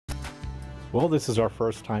Well, this is our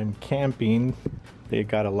first time camping. They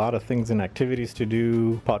got a lot of things and activities to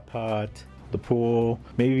do. Putt-putt, the pool,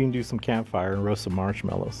 maybe even do some campfire and roast some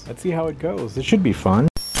marshmallows. Let's see how it goes. It should be fun.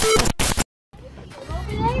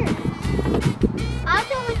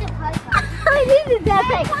 I needed that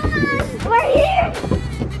thing. We're here.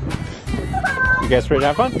 You guys ready to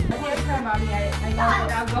have fun?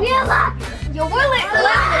 Yo, we're living the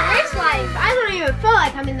rich life. I don't even feel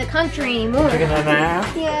like I'm in the country anymore. Taking a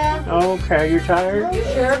nap? Yeah. Okay, you're tired?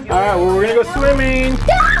 Sure. Alright, well, we're gonna go swimming.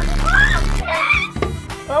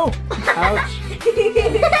 Oh, ouch.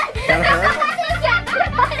 That hurt?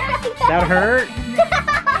 That hurt?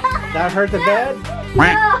 That hurt the bed?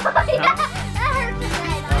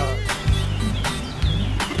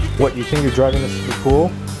 What, you think you're driving us to the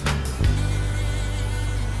pool?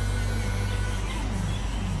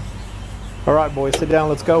 Alright boys, sit down,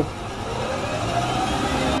 let's go.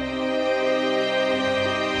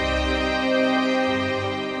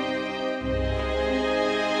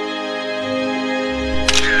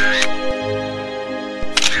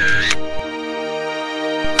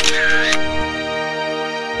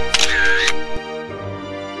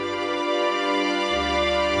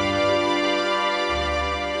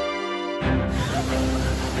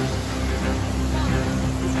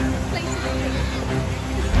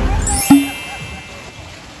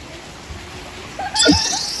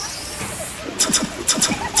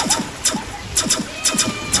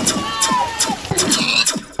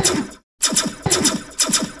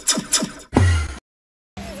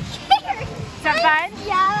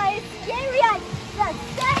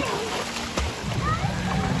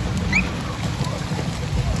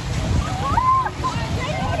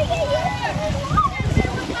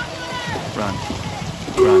 Run,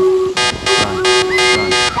 run,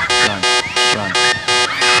 run, run, run, run.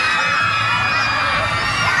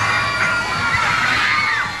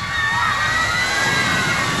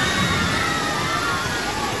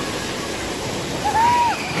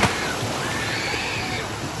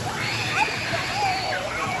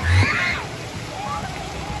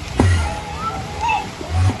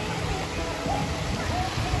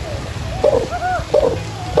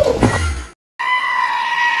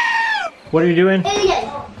 What are you doing? Idiot.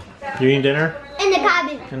 You eating dinner? In the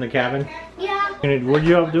cabin. In the cabin? Yeah. What are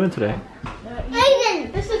you all doing today?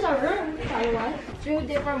 Aiden. This is our room, by the way. 2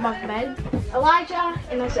 different bunk beds. Elijah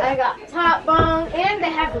and I got top bunk, and they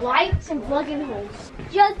have lights and plug-in holes.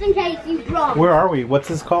 Just in case you brought. Where are we? What's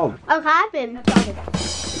this called? A cabin.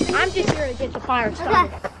 I'm just here to get the fire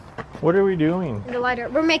started. Okay. What are we doing? The lighter.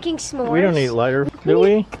 We're making s'mores. We don't need lighter, do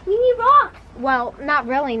we? We need rocks. Well, not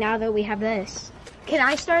really now that we have this. Can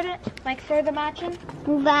I start it? Like for the matching?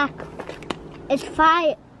 Move back. It's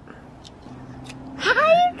fire. How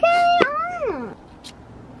you carry on?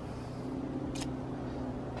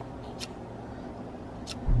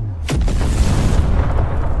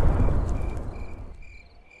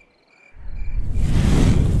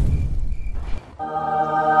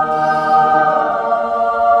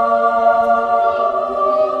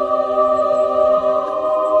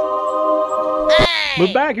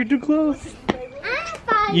 Move back, you're too close.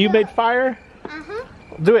 You made fire? Uh-huh.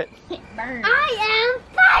 Do it. I am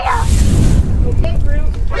fire! Okay,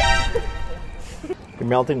 You're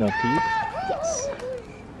melting the heat? Yes.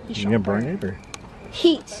 You gonna burn it or?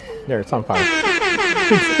 Heat. There, it's on fire.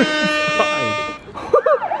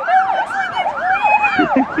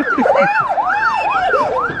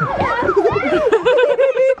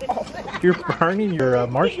 You're burning your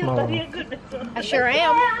marshmallow. I sure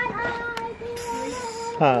am.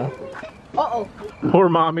 Uh-oh. Poor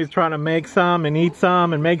mommy's trying to make some and eat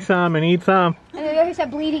some and make some and eat some. And then there's a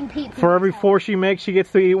bleeding Pete. For every 4 she makes, she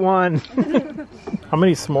gets to eat 1. How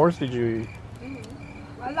many s'mores did you eat?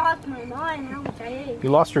 I lost my mind how much I ate. You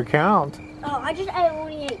lost your count. Oh, I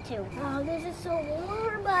only ate 2. Oh, this is so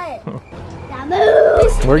warm, but... Now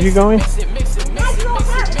move! Where are you going?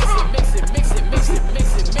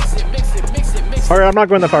 Alright, I'm not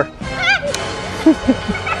going that far.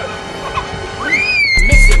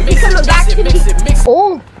 He's coming back to me.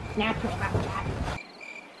 Old natural habitat.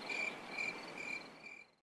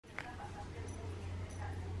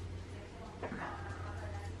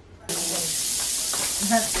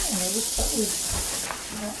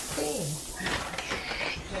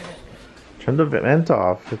 Turn the vent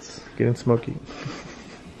off. It's getting smoky.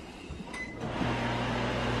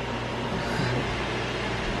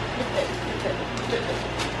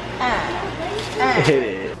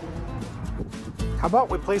 How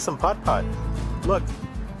about we play some putt-putt? Look,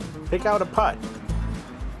 pick out a putt.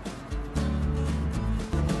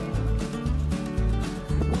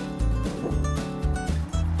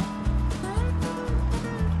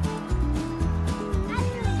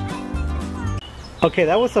 Okay,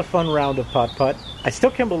 that was a fun round of putt-putt. I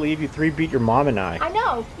still can't believe you three beat your mom and I. I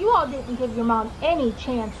know. You all didn't give your mom any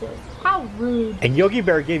chances. How rude. And Yogi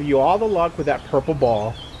Bear gave you all the luck with that purple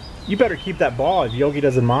ball. You better keep that ball if Yogi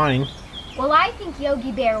doesn't mind. Well, I think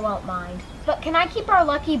Yogi Bear won't mind. But can I keep our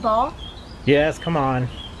lucky ball? Yes, come on.